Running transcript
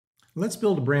Let's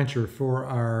build a brancher for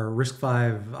our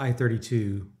RISC-V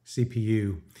i32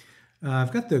 CPU.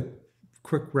 I've got the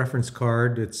quick reference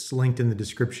card. It's linked in the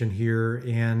description here,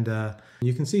 and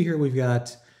you can see here we've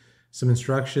got some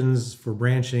instructions for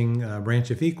branching,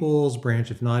 branch if equals, branch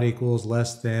if not equals,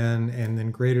 less than, and then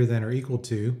greater than or equal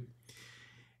to.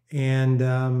 And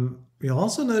you'll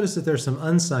also notice that there's some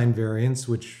unsigned variants,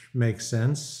 which makes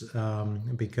sense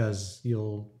because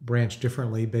you'll branch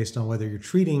differently based on whether you're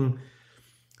treating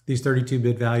these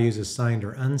 32-bit values as signed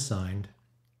or unsigned.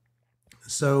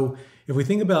 So if we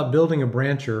think about building a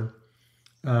brancher,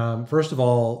 first of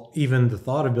all, even the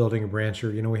thought of building a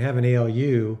brancher, we have an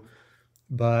ALU,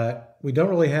 but we don't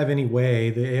really have any way,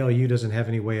 the ALU doesn't have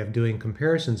any way of doing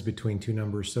comparisons between two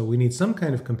numbers. So we need some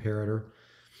kind of comparator,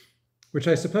 which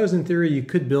I suppose in theory you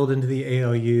could build into the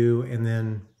ALU and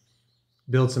then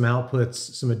build some outputs,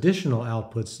 some additional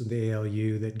outputs of the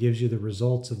ALU that gives you the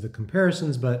results of the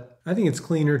comparisons. But I think it's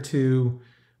cleaner to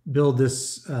build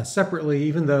this separately,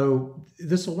 even though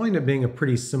this will wind up being a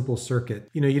pretty simple circuit.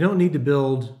 You don't need to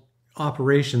build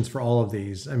operations for all of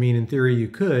these. I mean, in theory you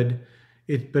could,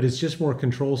 but it's just more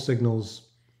control signals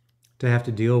to have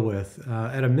to deal with.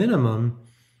 At a minimum,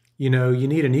 you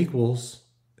need an equals,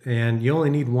 and you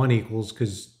only need one equals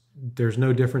because there's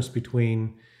no difference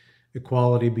between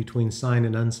equality between signed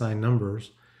and unsigned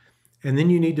numbers. And then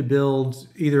you need to build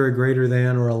either a greater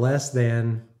than or a less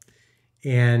than,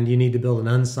 and you need to build an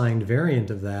unsigned variant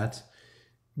of that,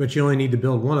 but you only need to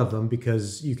build one of them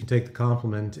because you can take the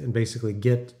complement and basically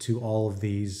get to all of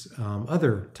these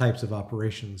other types of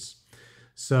operations.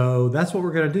 So that's what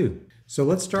we're going to do. So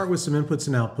let's start with some inputs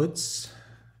and outputs.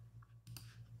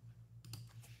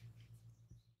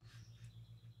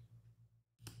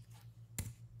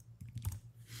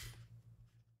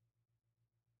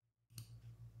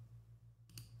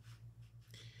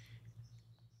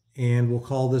 And we'll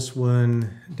call this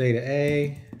one data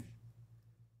A.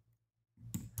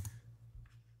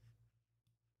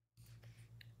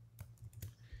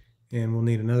 And we'll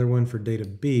need another one for data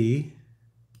B.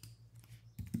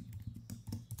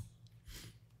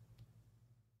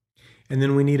 And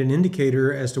then we need an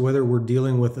indicator as to whether we're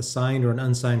dealing with a signed or an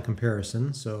unsigned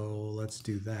comparison. So let's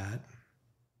do that.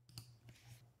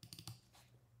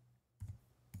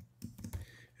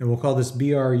 And we'll call this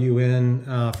BRUN,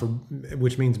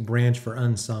 which means branch for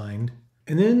unsigned.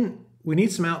 And then we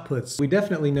need some outputs. We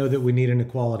definitely know that we need an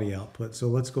equality output. So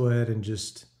let's go ahead and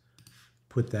just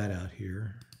put that out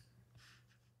here.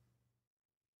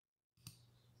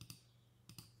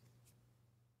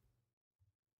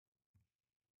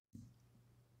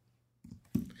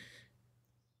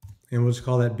 And we'll just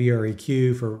call that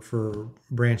BREQ for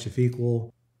branch if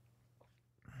equal.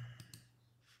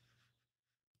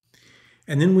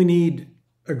 And then we need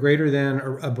a greater than,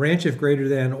 or a branch if greater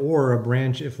than, or a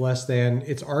branch if less than.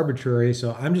 It's arbitrary,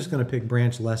 so I'm just going to pick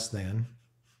branch less than.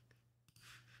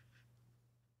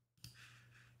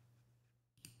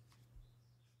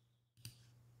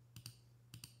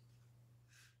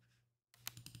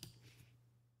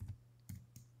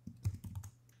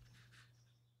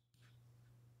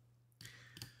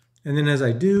 And then as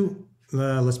I do,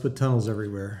 let's put tunnels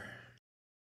everywhere.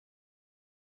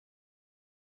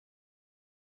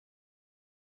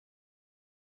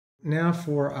 Now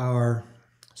for our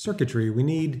circuitry, we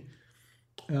need,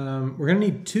 we're going to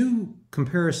need two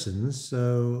comparisons.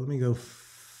 So let me go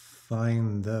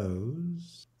find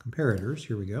those comparators.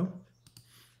 Here we go.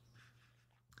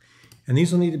 And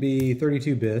these will need to be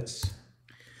 32 bits.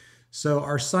 So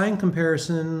our sign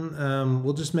comparison,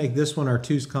 we'll just make this one our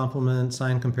 2's complement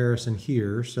sign comparison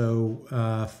here.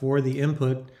 So for the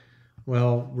input,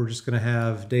 well, we're just going to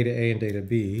have data A and data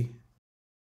B.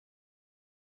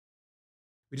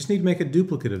 We just need to make a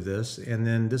duplicate of this, and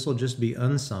then this will just be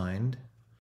unsigned.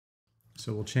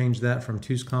 So we'll change that from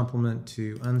 2's complement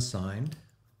to unsigned.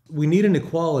 We need an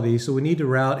equality, so we need to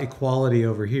route equality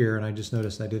over here, and I just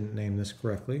noticed I didn't name this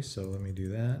correctly, so let me do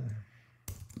that.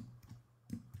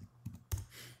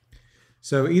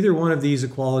 So either one of these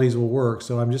equalities will work,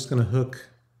 so I'm just going to hook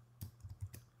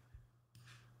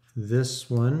this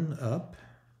one up.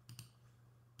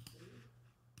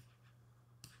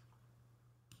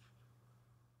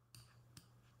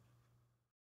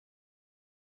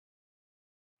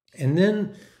 And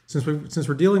then, since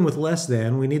we're dealing with less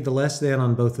than, we need the less than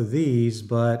on both of these,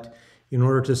 but in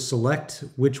order to select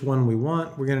which one we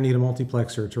want, we're going to need a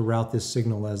multiplexer to route this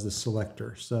signal as the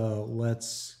selector. So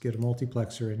let's get a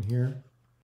multiplexer in here.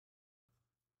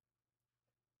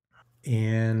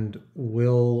 And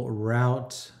we'll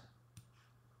route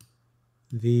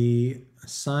the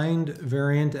signed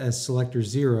variant as selector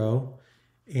 0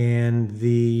 and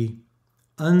the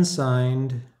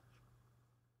unsigned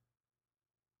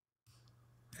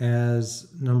as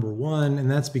number 1, and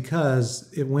that's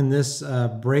because when this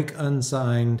break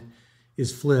unsigned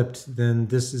is flipped, then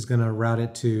this is going to route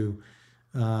it to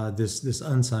this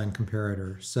unsigned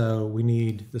comparator. So we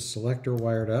need the selector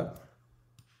wired up.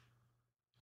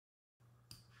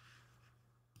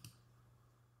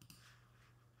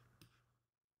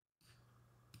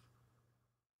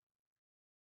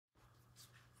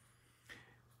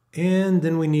 And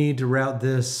then we need to route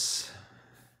this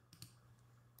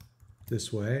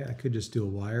way. I could just do a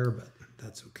wire, but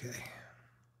that's okay.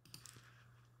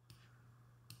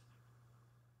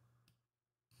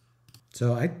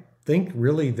 So I think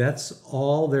really that's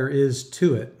all there is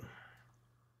to it.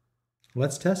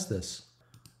 Let's test this.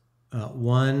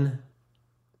 1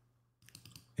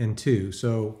 and 2.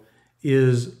 So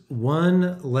is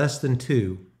 1 less than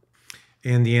 2?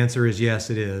 And the answer is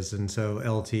yes, it is. And so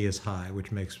LT is high,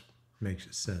 which makes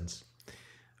sense.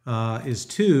 Is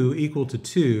 2 equal to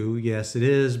 2? Yes, it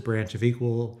is. Branch of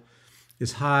equal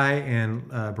is high, and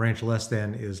branch less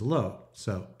than is low.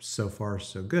 So far,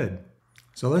 so good.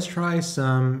 So let's try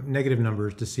some negative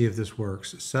numbers to see if this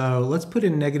works. So let's put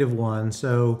in -1.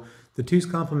 So the 2's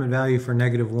complement value for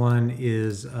 -1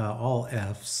 is all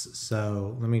F's.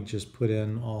 So let me just put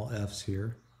in all F's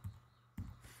here.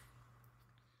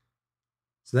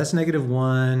 So that's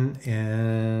 -1,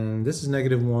 and this is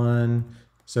 -1.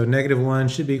 So -1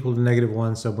 should be equal to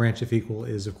 -1, so branch if equal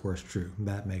is of course true.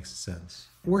 That makes sense.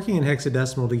 Working in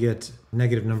hexadecimal to get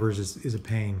negative numbers is a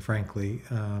pain, frankly,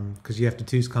 because you have to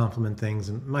 2's complement things,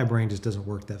 and my brain just doesn't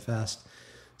work that fast.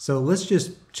 So let's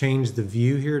just change the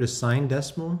view here to sign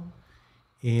decimal,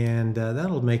 and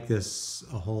that'll make this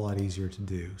a whole lot easier to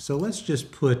do. So let's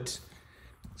just put,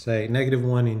 say,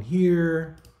 -1 in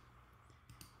here,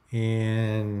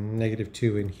 and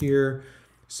 -2 in here.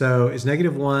 So is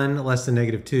 -1 less than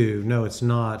 -2? No, it's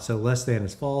not. So less than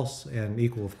is false, and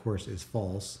equal, of course, is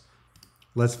false.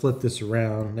 Let's flip this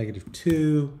around,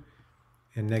 -2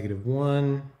 and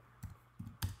 -1.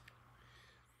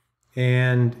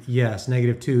 And yes,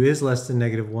 -2 is less than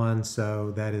 -1,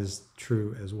 so that is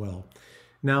true as well.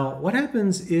 Now, what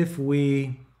happens if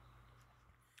we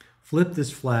flip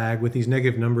this flag with these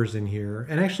negative numbers in here?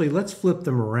 And actually, let's flip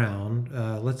them around.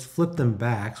 Let's flip them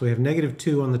back. So we have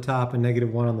 -2 on the top and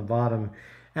 -1 on the bottom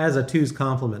as a 2's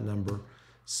complement number.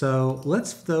 So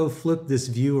let's, though, flip this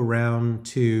view around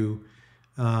to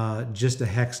just a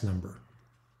hex number.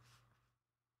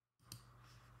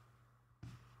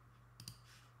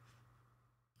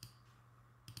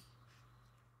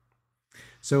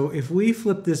 So if we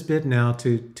flip this bit now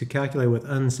to calculate with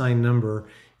unsigned number,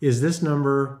 is this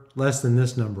number less than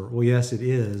this number? Well, yes, it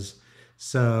is.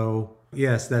 So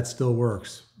yes, that still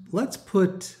works. Let's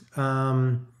put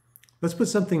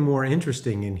something more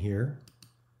interesting in here.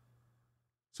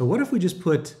 So what if we just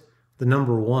put the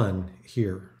number 1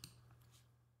 here?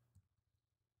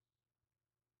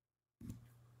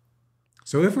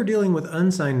 So if we're dealing with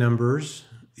unsigned numbers,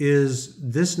 is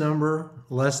this number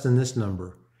less than this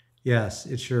number? Yes,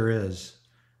 it sure is.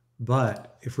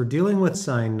 But if we're dealing with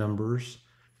signed numbers,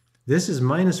 this is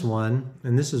 -1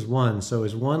 and this is 1. So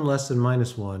is 1 less than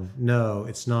 -1? No,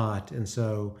 it's not. And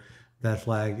so that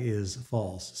flag is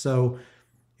false. So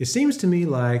it seems to me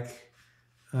like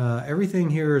everything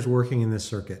here is working in this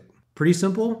circuit. Pretty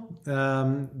simple,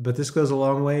 but this goes a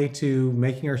long way to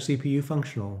making our CPU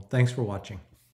functional. Thanks for watching.